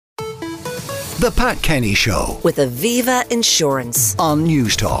The Pat Kenny Show with Aviva Insurance on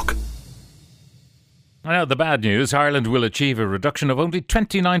News Talk. Now, the bad news, Ireland will achieve a reduction of only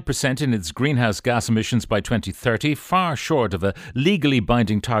 29% in its greenhouse gas emissions by 2030, far short of a legally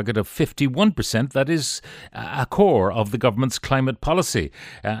binding target of 51% that is a core of the government's climate policy.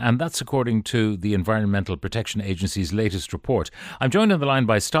 And that's according to the Environmental Protection Agency's latest report. I'm joined on the line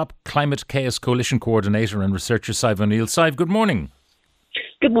by Stop Climate Chaos Coalition Coordinator and Researcher Sadbh O'Neill. Sadbh, good morning.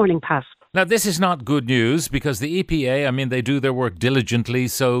 Good morning, Pat. Now, this is not good news because the EPA, they do their work diligently,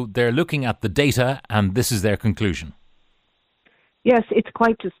 so they're looking at the data and this is their conclusion. Yes, it's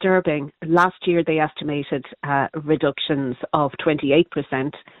quite disturbing. Last year they estimated reductions of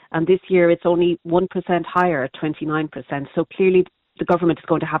 28%, and this year it's only 1% higher at 29%. So clearly the government is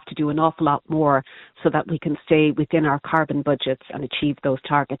going to have to do an awful lot more so that we can stay within our carbon budgets and achieve those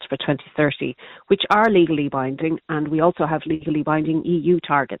targets for 2030, which are legally binding, and we also have legally binding EU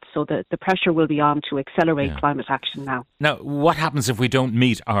targets. So the pressure will be on to accelerate climate action now. Now, what happens if we don't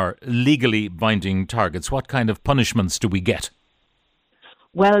meet our legally binding targets? What kind of punishments do we get?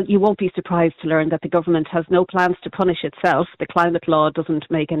 Well, you won't be surprised to learn that the government has no plans to punish itself. The climate law doesn't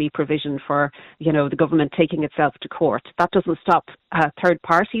make any provision for, the government taking itself to court. That doesn't stop third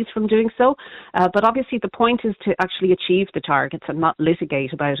parties from doing so. But obviously the point is to actually achieve the targets and not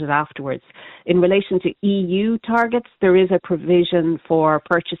litigate about it afterwards. In relation to EU targets, there is a provision for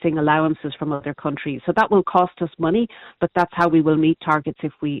purchasing allowances from other countries. So that will cost us money, but that's how we will meet targets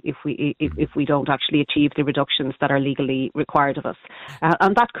if we don't actually achieve the reductions that are legally required of us.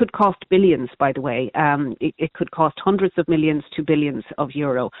 And that could cost billions, by the way. It could cost hundreds of millions to billions of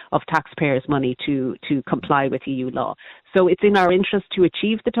euro of taxpayers' money to comply with EU law. So it's in our interest to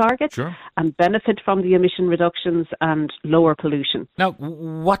achieve the target and benefit from the emission reductions and lower pollution. Now,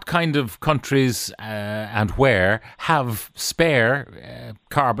 what kind of countries and where have spare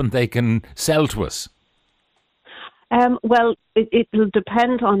carbon they can sell to us? Well, it will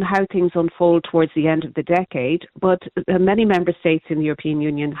depend on how things unfold towards the end of the decade, but many member states in the European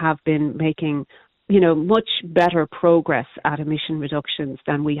Union have been making much better progress at emission reductions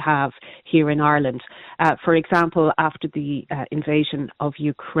than we have here in Ireland. For example, after the invasion of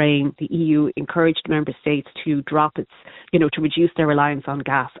Ukraine, the EU encouraged member states to drop to reduce their reliance on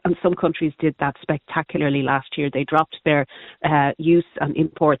gas. And some countries did that spectacularly last year. They dropped their use and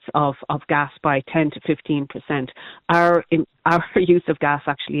imports of gas by 10 to 15%. Our use of gas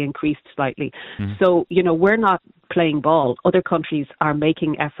actually increased slightly. So, we're not playing ball. Other countries are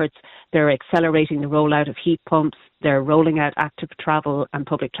making efforts. They're accelerating the rollout of heat pumps. They're rolling out active travel and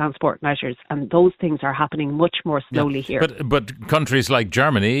public transport measures. And those things are happening much more slowly here. But countries like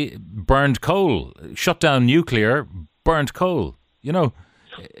Germany burned coal, shut down nuclear, burned coal,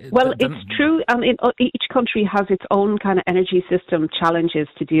 Well, it's true. Each country has its own kind of energy system challenges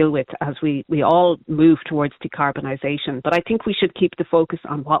to deal with as we all move towards decarbonisation. But I think we should keep the focus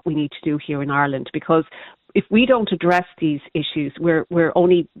on what we need to do here in Ireland, because if we don't address these issues, we're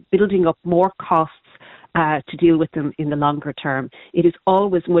only building up more costs to deal with them in the longer term. It is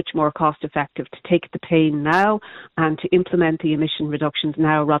always much more cost effective to take the pain now and to implement the emission reductions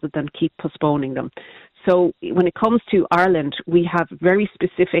now rather than keep postponing them. So when it comes to Ireland, we have very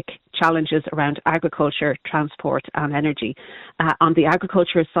specific challenges around agriculture, transport and energy. On the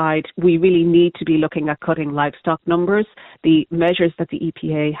agriculture side, we really need to be looking at cutting livestock numbers. The measures that the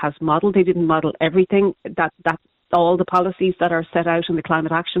EPA has modelled, they didn't model everything, that all the policies that are set out in the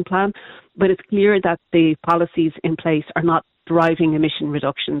Climate Action Plan, but it's clear that the policies in place are not driving emission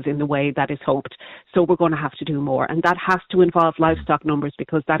reductions in the way that is hoped. So we're going to have to do more. And that has to involve livestock numbers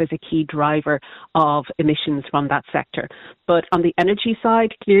because that is a key driver of emissions from that sector. But on the energy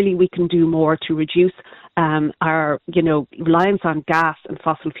side, clearly we can do more to reduce our, reliance on gas and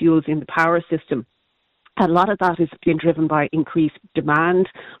fossil fuels in the power system. A lot of that is being driven by increased demand,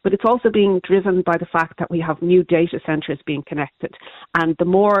 but it's also being driven by the fact that we have new data centres being connected. And the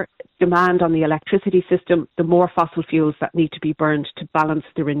more demand on the electricity system, the more fossil fuels that need to be burned to balance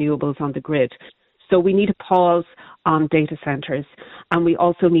the renewables on the grid. So we need a pause on data centres, and we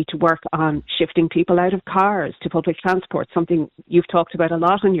also need to work on shifting people out of cars to public transport, something you've talked about a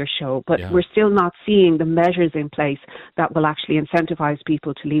lot on your show, but we're still not seeing the measures in place that will actually incentivise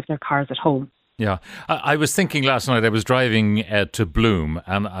people to leave their cars at home. Yeah, I was thinking last night, I was driving to Bloom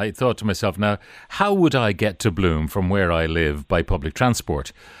and I thought to myself, now, how would I get to Bloom from where I live by public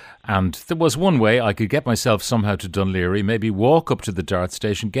transport? And there was one way I could get myself somehow to Dunleary, maybe walk up to the DART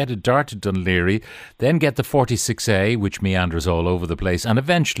station, get a DART to Dunleary, then get the 46A, which meanders all over the place and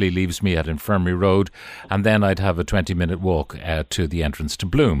eventually leaves me at Infirmary Road. And then I'd have a 20-minute walk to the entrance to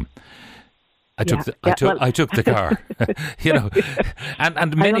Bloom. I took the car.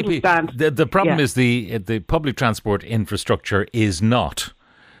 And many people. The problem is the public transport infrastructure is not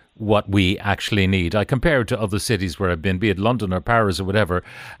what we actually need. I compare it to other cities where I've been, be it London or Paris or whatever,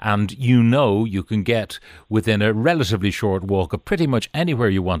 and you can get within a relatively short walk of pretty much anywhere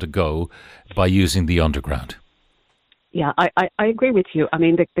you want to go by using the underground. Yeah, I agree with you. I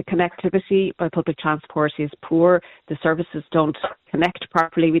mean, the connectivity by public transport is poor. The services don't connect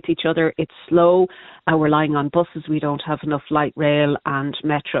properly with each other. It's slow. We're relying on buses. We don't have enough light rail and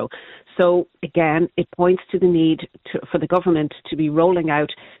metro. So again, it points to the need for the government to be rolling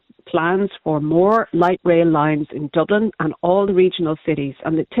out plans for more light rail lines in Dublin and all the regional cities.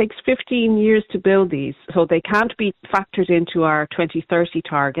 And it takes 15 years to build these, so they can't be factored into our 2030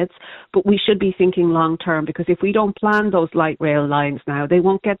 targets. But we should be thinking long term, because if we don't plan those light rail lines now, they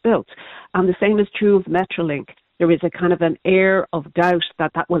won't get built. And the same is true of Metrolink. There is a kind of an air of doubt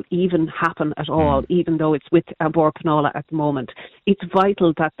that will even happen at all, even though it's with Bord Pleanála at the moment. It's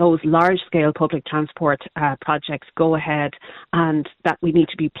vital that those large-scale public transport projects go ahead, and that we need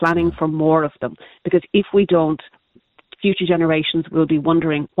to be planning for more of them. Because if we don't, future generations will be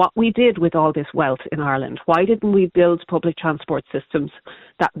wondering what we did with all this wealth in Ireland. Why didn't we build public transport systems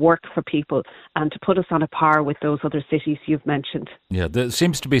that work for people and to put us on a par with those other cities you've mentioned? Yeah, there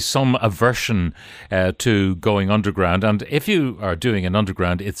seems to be some aversion to going underground. And if you are doing an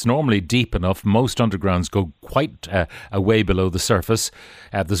underground, it's normally deep enough. Most undergrounds go quite a way below the surface.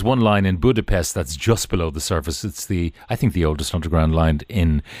 There's one line in Budapest that's just below the surface. It's I think the oldest underground line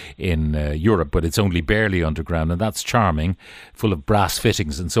in Europe, but it's only barely underground, and that's charming, full of brass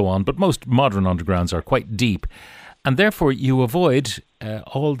fittings and so on. But most modern undergrounds are quite deep, and therefore you avoid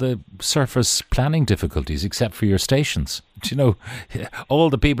all the surface planning difficulties, except for your stations. All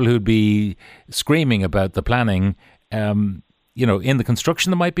the people who'd be screaming about the planning, in the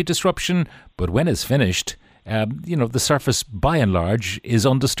construction there might be disruption, but when it's finished, the surface by and large is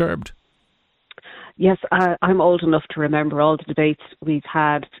undisturbed. Yes, I'm old enough to remember all the debates we've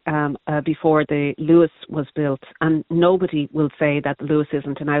had before the Lewis was built, and nobody will say that the Lewis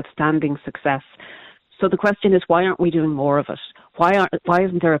isn't an outstanding success. So the question is, why aren't we doing more of it? Why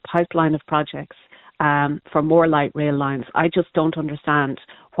isn't there a pipeline of projects for more light rail lines? I just don't understand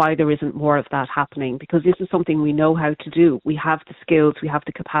why there isn't more of that happening, because this is something we know how to do. We have the skills, we have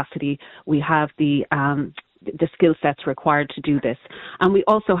the capacity, we have the skill sets required to do this. And we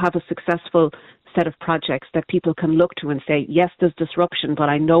also have a successful set of projects that people can look to and say, yes, there's disruption, but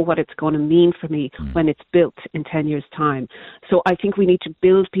I know what it's going to mean for me when it's built in 10 years' time. So I think we need to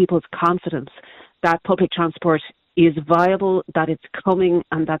build people's confidence that public transport is viable, that it's coming,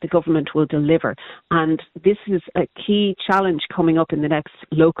 and that the government will deliver. And this is a key challenge coming up in the next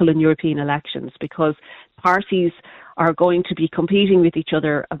local and European elections, because parties are going to be competing with each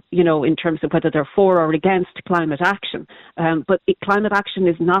other, in terms of whether they're for or against climate action. But climate action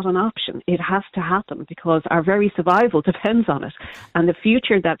is not an option. It has to happen, because our very survival depends on it. And the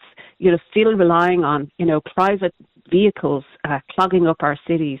future that's, still relying on, private vehicles clogging up our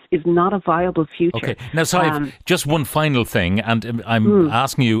cities is not a viable future. Okay. Now, Sadbh, just one final thing, and I'm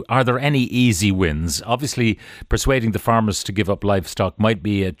asking you, are there any easy wins? Obviously, persuading the farmers to give up livestock might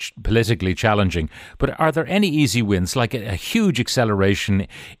be politically challenging, but are there any easy wins, like a huge acceleration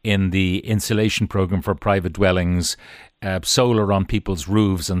in the insulation program for private dwellings, solar on people's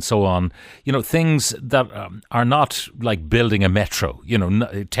roofs and so on, things that are not like building a metro,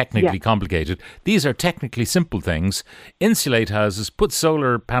 technically complicated. These are technically simple things. Insulate houses, put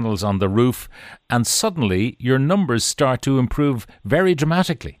solar panels on the roof, and suddenly your numbers start to improve very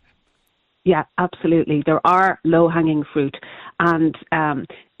dramatically. Yeah, absolutely. There are low-hanging fruit. And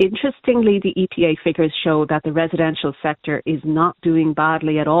interestingly, the EPA figures show that the residential sector is not doing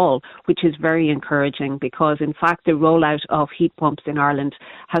badly at all, which is very encouraging, because, in fact, the rollout of heat pumps in Ireland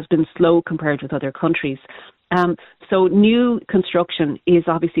has been slow compared with other countries. So new construction is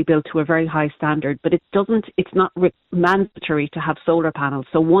obviously built to a very high standard, but it's not mandatory to have solar panels.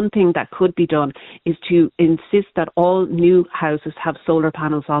 So one thing that could be done is to insist that all new houses have solar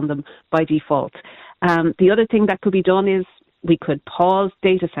panels on them by default. The other thing that could be done is we could pause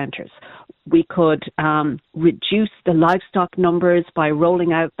data centres. We could reduce the livestock numbers by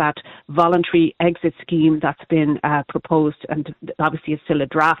rolling out that voluntary exit scheme that's been proposed, and obviously it's still a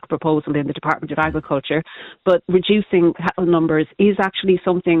draft proposal in the Department of Agriculture, but reducing cattle numbers is actually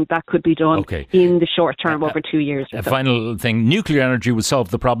something that could be done in the short term, over 2 years. A final thing, nuclear energy would solve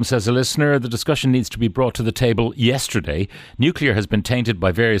the problem, says a listener. The discussion needs to be brought to the table yesterday. Nuclear has been tainted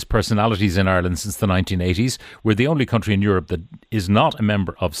by various personalities in Ireland since the 1980s. We're the only country in Europe that is not a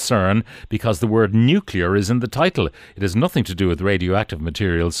member of CERN. because the word nuclear is in the title. It has nothing to do with radioactive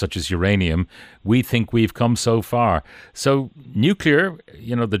materials such as uranium. We think we've come so far. So nuclear,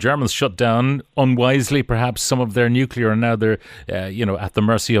 the Germans shut down unwisely perhaps some of their nuclear, and now they're, at the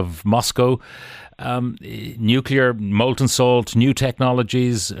mercy of Moscow. Nuclear, molten salt, new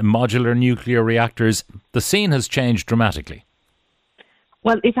technologies, modular nuclear reactors. The scene has changed dramatically.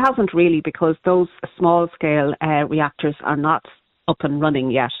 Well, it hasn't really, because those small-scale reactors are not up and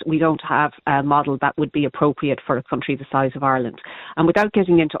running yet. We don't have a model that would be appropriate for a country the size of Ireland. And without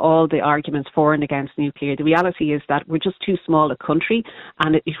getting into all the arguments for and against nuclear, the reality is that we're just too small a country,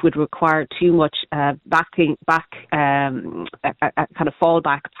 and it would require too much kind of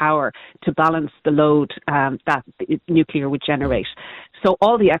fallback power to balance the load that nuclear would generate. So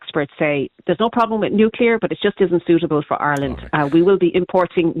all the experts say there's no problem with nuclear, but it just isn't suitable for Ireland. Okay. We will be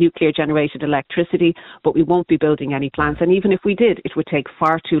importing nuclear-generated electricity, but we won't be building any plants. And even if we did, it would take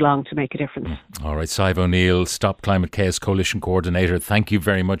far too long to make a difference. All right, Sadbh O'Neill, Stop Climate Chaos Coalition Coordinator, thank you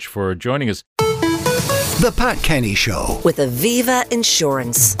very much for joining us. The Pat Kenny Show with Aviva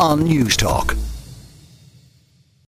Insurance on News Talk.